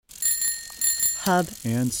Hub,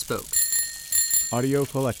 and Spoke. Audio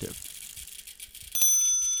Collective.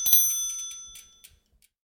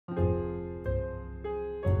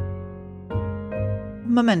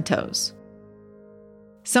 Mementos.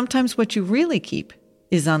 Sometimes what you really keep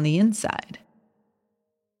is on the inside.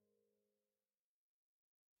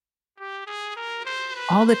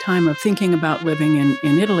 All the time of thinking about living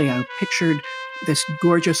in Italy, I pictured this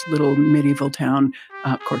gorgeous little medieval town,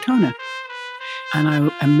 Cortona. And I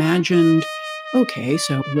imagined, okay,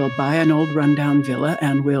 so we'll buy an old rundown villa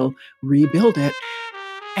and we'll rebuild it.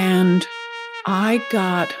 And I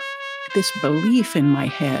got this belief in my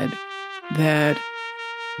head that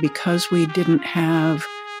because we didn't have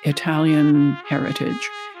Italian heritage,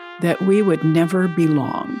 that we would never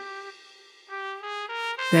belong.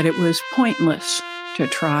 That it was pointless to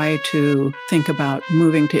try to think about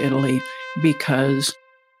moving to Italy because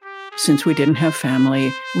since we didn't have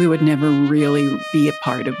family, we would never really be a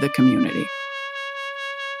part of the community.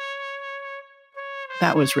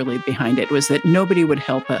 That was really behind it, was that nobody would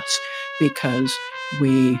help us because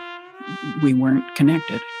we weren't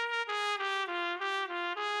connected.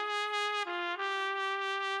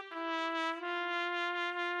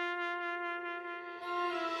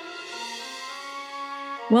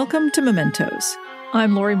 Welcome to Mementos.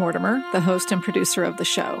 I'm Lori Mortimer, the host and producer of the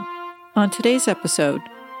show. On today's episode,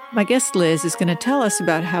 my guest Liz is going to tell us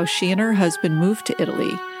about how she and her husband moved to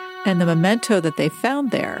Italy and the memento that they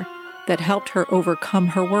found there that helped her overcome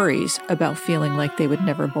her worries about feeling like they would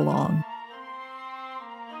never belong.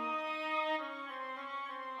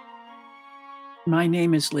 My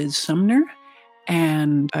name is Liz Sumner,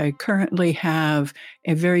 and I currently have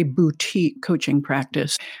a very boutique coaching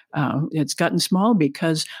practice. It's gotten small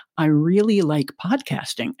because I really like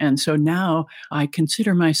podcasting. And so now I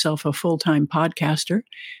consider myself a full-time podcaster.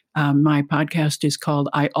 My podcast is called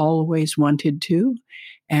I Always Wanted To,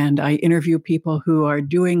 and I interview people who are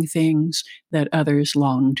doing things that others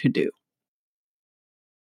long to do.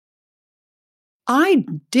 I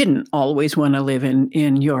didn't always want to live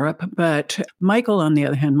in Europe, but Michael, on the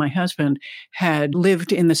other hand, my husband, had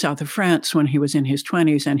lived in the south of France when he was in his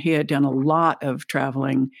 20s, and he had done a lot of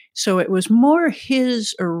traveling. So it was more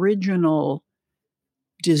his original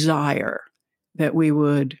desire that we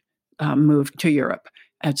would move to Europe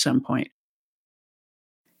at some point.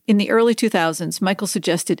 In the early 2000s, Michael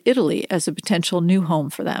suggested Italy as a potential new home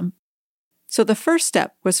for them. So the first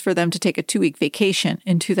step was for them to take a 2-week vacation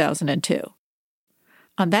in 2002.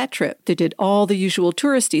 On that trip, they did all the usual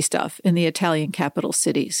touristy stuff in the Italian capital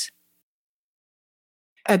cities.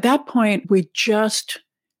 At that point, we just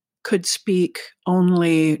could speak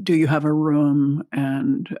only, do you have a room?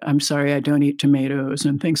 And I'm sorry, I don't eat tomatoes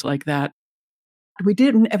and things like that. We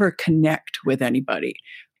didn't ever connect with anybody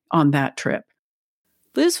on that trip.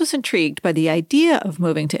 Liz was intrigued by the idea of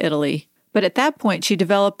moving to Italy, but at that point she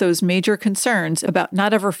developed those major concerns about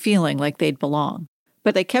not ever feeling like they'd belong.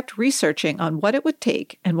 But they kept researching on what it would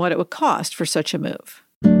take and what it would cost for such a move.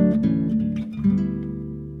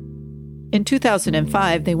 In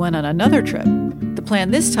 2005, they went on another trip. The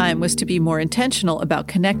plan this time was to be more intentional about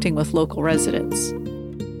connecting with local residents.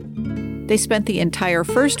 They spent the entire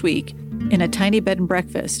first week in a tiny bed and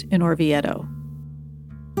breakfast in Orvieto.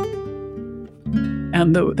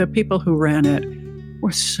 And the people who ran it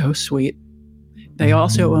were so sweet. They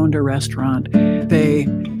also owned a restaurant. They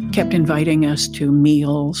kept inviting us to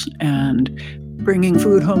meals and bringing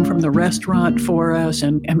food home from the restaurant for us.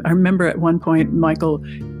 And I remember at one point, Michael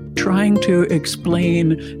trying to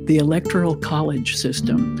explain the electoral college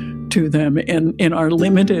system to them in our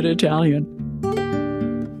limited Italian.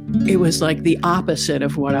 It was like the opposite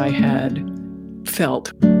of what I had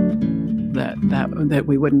felt, that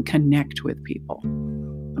we wouldn't connect with people.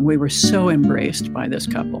 And we were so embraced by this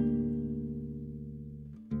couple.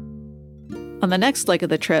 On the next leg of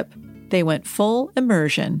the trip, they went full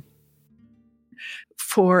immersion.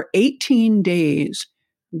 For 18 days,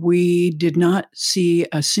 we did not see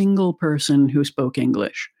a single person who spoke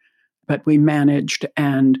English, but we managed,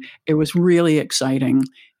 and it was really exciting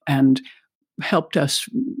and helped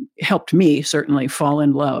me certainly fall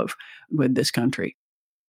in love with this country.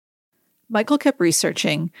 Michael kept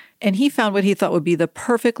researching, and he found what he thought would be the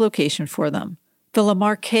perfect location for them, the Le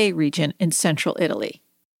Marche region in central Italy.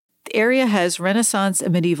 The area has Renaissance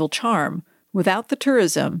and medieval charm without the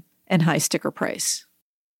tourism and high sticker price.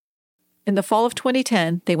 In the fall of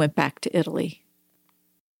 2010, they went back to Italy.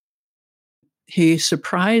 He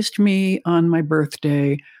surprised me on my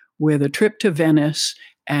birthday with a trip to Venice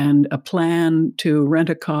and a plan to rent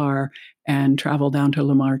a car and travel down to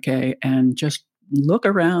Le Marche and just look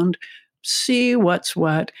around, see what's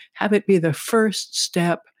what, have it be the first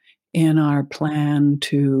step in our plan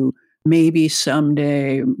to maybe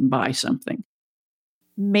someday buy something.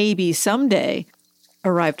 Maybe someday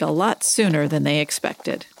arrived a lot sooner than they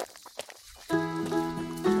expected.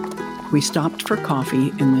 We stopped for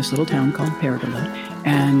coffee in this little town called Pergola,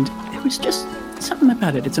 and there was just something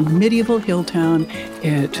about it. It's a medieval hill town.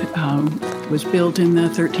 It was built in the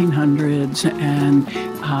 1300s, and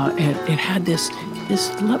it had this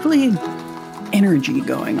lovely energy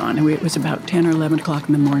going on. It was about 10 or 11 o'clock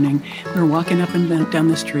in the morning. We were walking up and down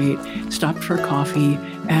the street, stopped for coffee,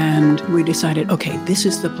 and we decided, okay, this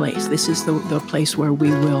is the place. This is the place where we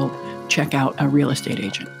will check out a real estate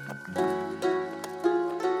agent.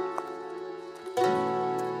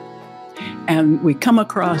 And we come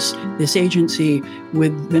across this agency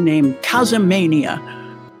with the name Casamania.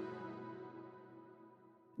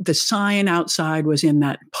 The sign outside was in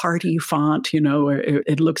that party font, where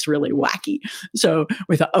it looks really wacky. So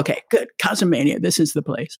we thought, okay, good, Casamania, this is the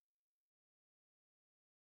place.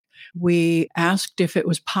 We asked if it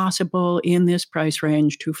was possible in this price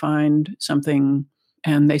range to find something,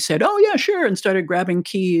 and they said, oh, yeah, sure, and started grabbing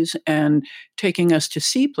keys and taking us to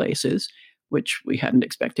see places, which we hadn't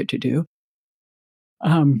expected to do.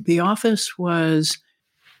 The office was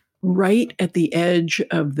right at the edge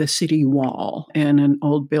of the city wall in an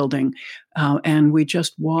old building, and we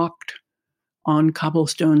just walked on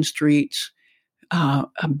cobblestone streets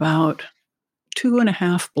about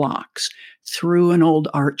 2.5 blocks through an old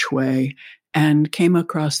archway and came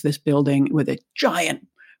across this building with a giant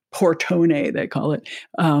portone, they call it,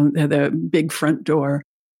 the big front door.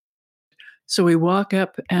 So we walk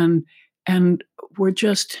up and we're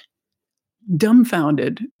just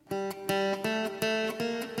dumbfounded.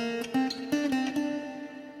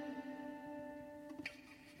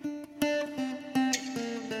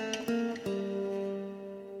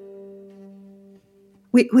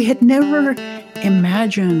 We had never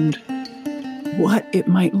imagined what it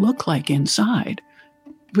might look like inside.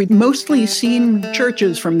 We'd mostly seen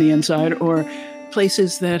churches from the inside or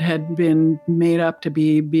places that had been made up to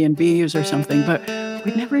be B&Bs or something, but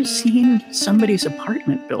we'd never seen somebody's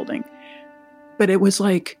apartment building. But it was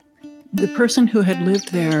like the person who had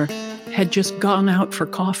lived there had just gone out for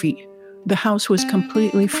coffee. The house was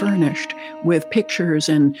completely furnished with pictures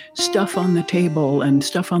and stuff on the table and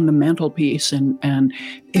stuff on the mantelpiece. And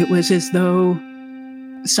it was as though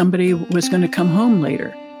somebody was going to come home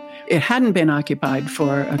later. It hadn't been occupied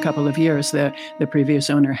for a couple of years. The previous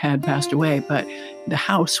owner had passed away, but the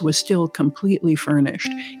house was still completely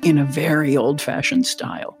furnished in a very old-fashioned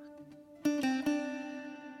style.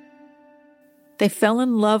 They fell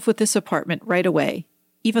in love with this apartment right away,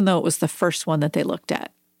 even though it was the first one that they looked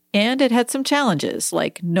at. And it had some challenges,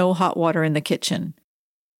 like no hot water in the kitchen.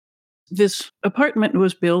 This apartment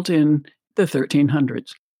was built in the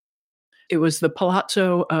 1300s. It was the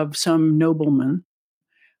palazzo of some nobleman.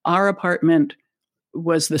 Our apartment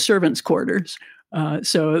was the servants' quarters.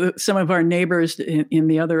 So some of our neighbors in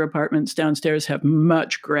the other apartments downstairs have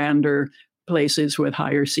much grander places with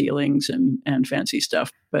higher ceilings and fancy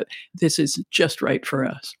stuff. But this is just right for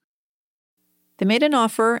us. They made an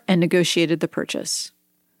offer and negotiated the purchase.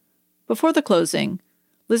 Before the closing,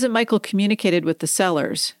 Liz and Michael communicated with the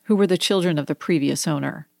sellers, who were the children of the previous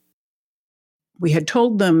owner. We had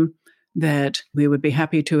told them that we would be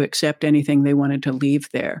happy to accept anything they wanted to leave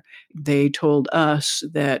there. They told us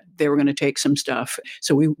that they were going to take some stuff.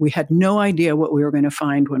 So we had no idea what we were going to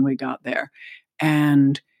find when we got there.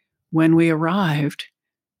 And when we arrived,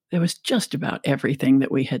 there was just about everything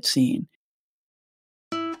that we had seen.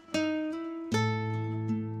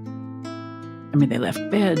 I mean, they left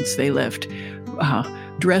beds, they left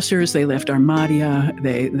dressers, they left armaria,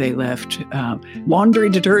 they left laundry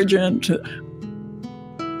detergent,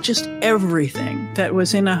 just everything that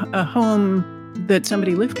was in a home that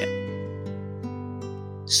somebody lived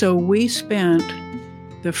in. So we spent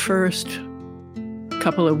the first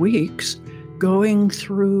couple of weeks going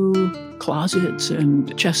through closets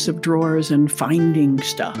and chests of drawers and finding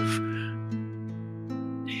stuff.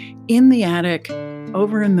 In the attic,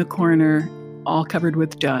 over in the corner, all covered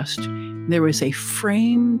with dust, there was a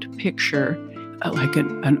framed picture, like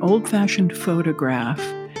an old-fashioned photograph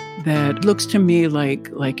that looks to me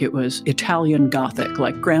like it was Italian Gothic,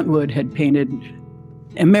 like Grant Wood had painted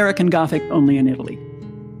American Gothic only in Italy.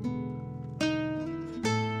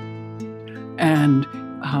 And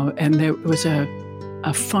there was a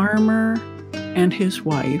farmer and his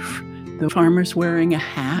wife. The farmer's wearing a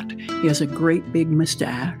hat. He has a great big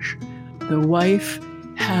mustache. The wife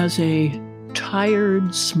has a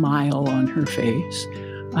tired smile on her face.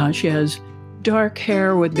 She has dark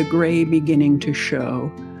hair with the gray beginning to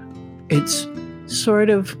show. It's sort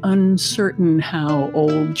of uncertain how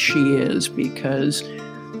old she is because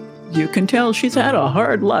You can tell she's had a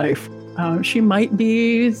hard life. She might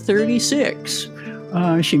be 36.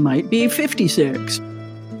 She might be 56.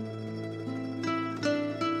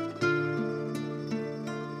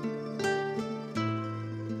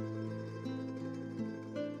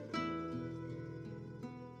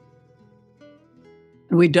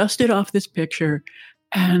 We dusted off this picture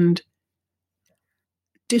and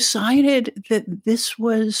decided that this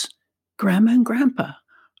was Grandma and Grandpa,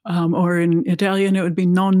 or in Italian it would be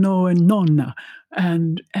nonno and nonna,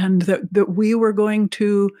 and that we were going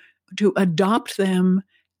to adopt them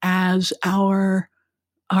as our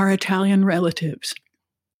Italian relatives.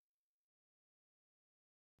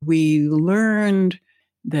 We learned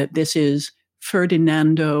that this is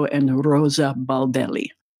Ferdinando and Rosa Baldelli.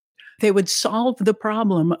 They would solve the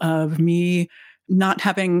problem of me not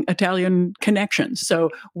having Italian connections. So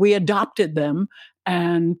we adopted them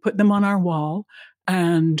and put them on our wall.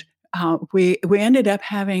 And we ended up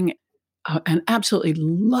having an absolutely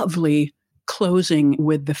lovely closing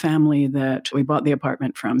with the family that we bought the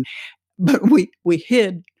apartment from. But we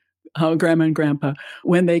hid Grandma and Grandpa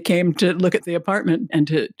when they came to look at the apartment and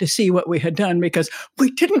to see what we had done, because we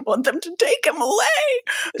didn't want them to take them away.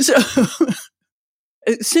 So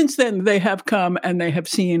since then, they have come and they have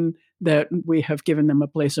seen that we have given them a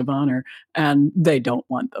place of honor, and they don't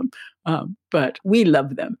want them. But we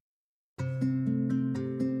love them.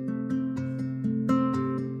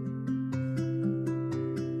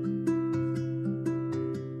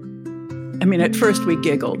 I mean, at first we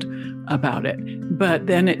giggled about it, but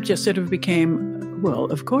then it just sort of became, well,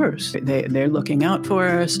 of course, they're looking out for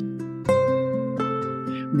us.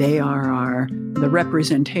 They are the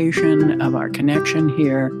representation of our connection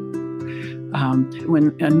here.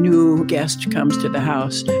 When a new guest comes to the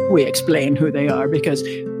house, we explain who they are, because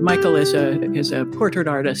Michael is a portrait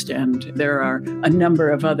artist, and there are a number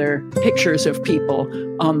of other pictures of people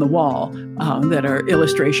on the wall that are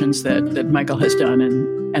illustrations that Michael has done,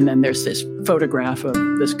 and then there's this photograph of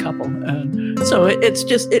this couple. So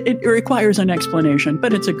it requires an explanation,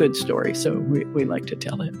 but it's a good story, so we like to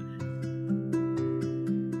tell it.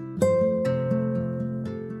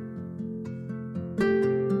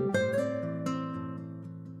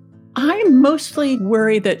 I mostly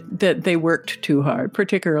worry that they worked too hard,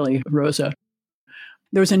 particularly Rosa.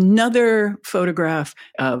 There was another photograph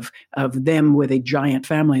of them with a giant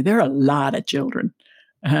family. There are a lot of children.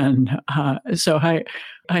 And so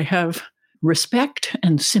I have respect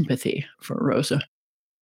and sympathy for Rosa.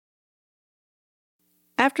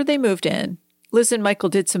 After they moved in, Liz and Michael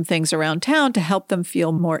did some things around town to help them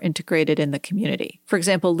feel more integrated in the community. For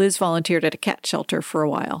example, Liz volunteered at a cat shelter for a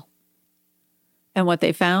while. And what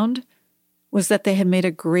they found was that they had made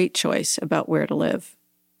a great choice about where to live.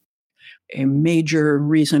 A major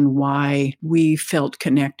reason why we felt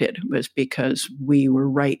connected was because we were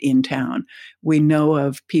right in town. We know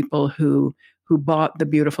of people who bought the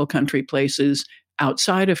beautiful country places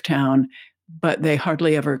outside of town, but they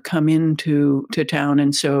hardly ever come into town,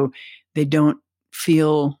 and so they don't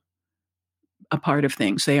feel a part of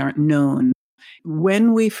things. They aren't known.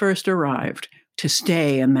 When we first arrived to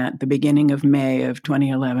stay in the beginning of May of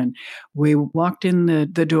 2011, we walked in the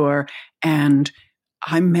door, and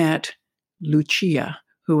I met Lucia,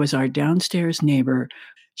 who was our downstairs neighbor.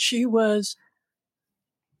 She was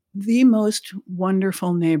the most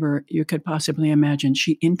wonderful neighbor you could possibly imagine.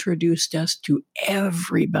 She introduced us to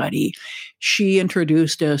everybody. She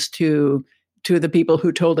introduced us to the people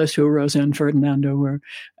who told us who Rosa and Ferdinando were.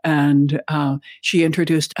 And she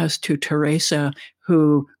introduced us to Teresa,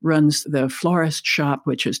 who runs the florist shop,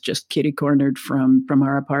 which is just kitty-cornered from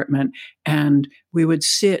our apartment. And we would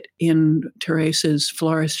sit in Teresa's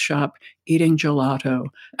florist shop eating gelato.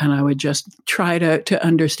 And I would just try to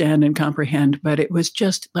understand and comprehend. But it was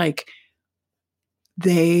just like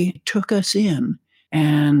they took us in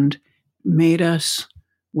and made us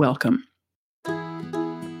welcome.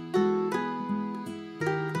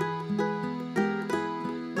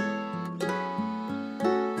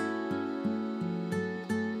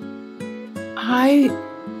 I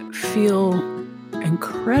feel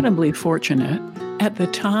incredibly fortunate. At the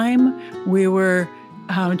time, we were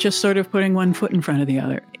just sort of putting one foot in front of the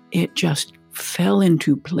other. It just fell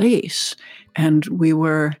into place, and we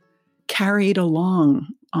were carried along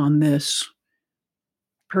on this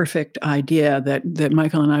perfect idea that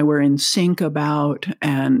Michael and I were in sync about,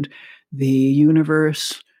 and the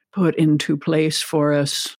universe put into place for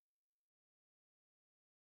us.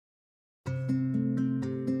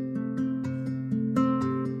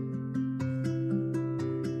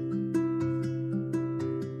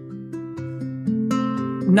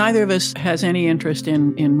 Neither of us has any interest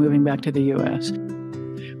in moving back to the U.S.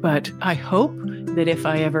 But I hope that if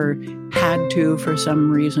I ever had to, for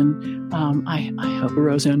some reason, I hope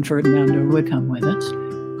Rosa and Ferdinando would come with us,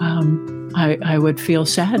 I would feel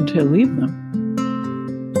sad to leave them.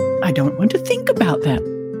 I don't want to think about that.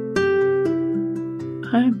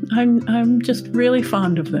 I'm just really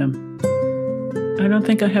fond of them. I don't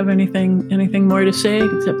think I have anything more to say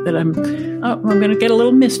except that I'm going to get a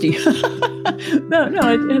little misty. No,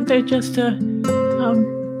 they're just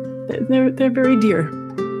they're very dear.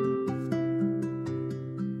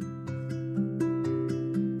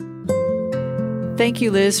 Thank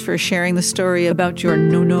you, Liz, for sharing the story about your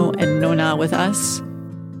Nono and Nona with us.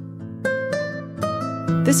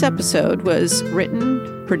 This episode was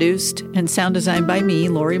written, produced, and sound designed by me,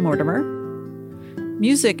 Lori Mortimer.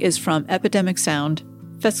 Music is from Epidemic Sound,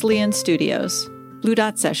 Thessalian Studios, Blue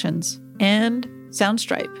Dot Sessions, and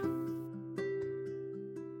Soundstripe.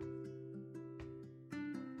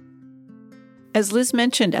 As Liz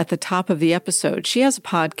mentioned at the top of the episode, she has a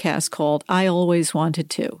podcast called I Always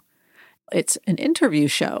Wanted To. It's an interview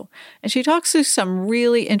show, and she talks to some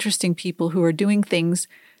really interesting people who are doing things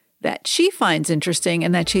that she finds interesting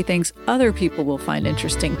and that she thinks other people will find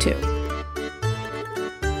interesting too.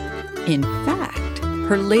 In fact,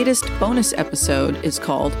 her latest bonus episode is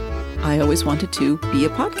called I Always Wanted to Be a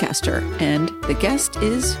Podcaster, and the guest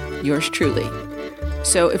is yours truly.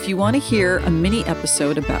 So if you want to hear a mini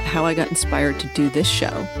episode about how I got inspired to do this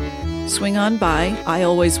show, swing on by I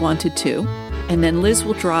Always Wanted To, and then Liz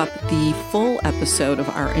will drop the full episode of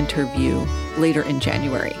our interview later in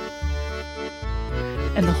January.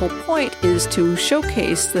 And the whole point is to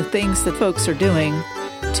showcase the things that folks are doing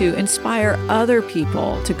to inspire other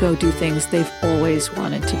people to go do things they've always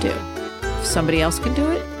wanted to do. If somebody else can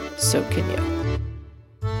do it, so can you.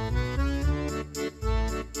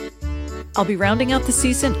 I'll be rounding out the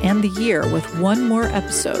season and the year with one more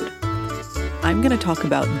episode. I'm going to talk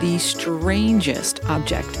about the strangest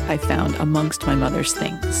object I found amongst my mother's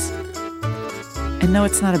things. And no,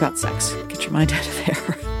 it's not about sex. Get your mind out of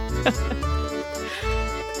there.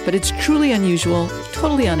 But it's truly unusual,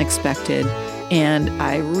 totally unexpected, and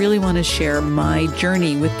I really want to share my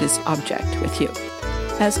journey with this object with you.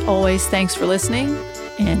 As always, thanks for listening,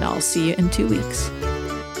 and I'll see you in 2 weeks.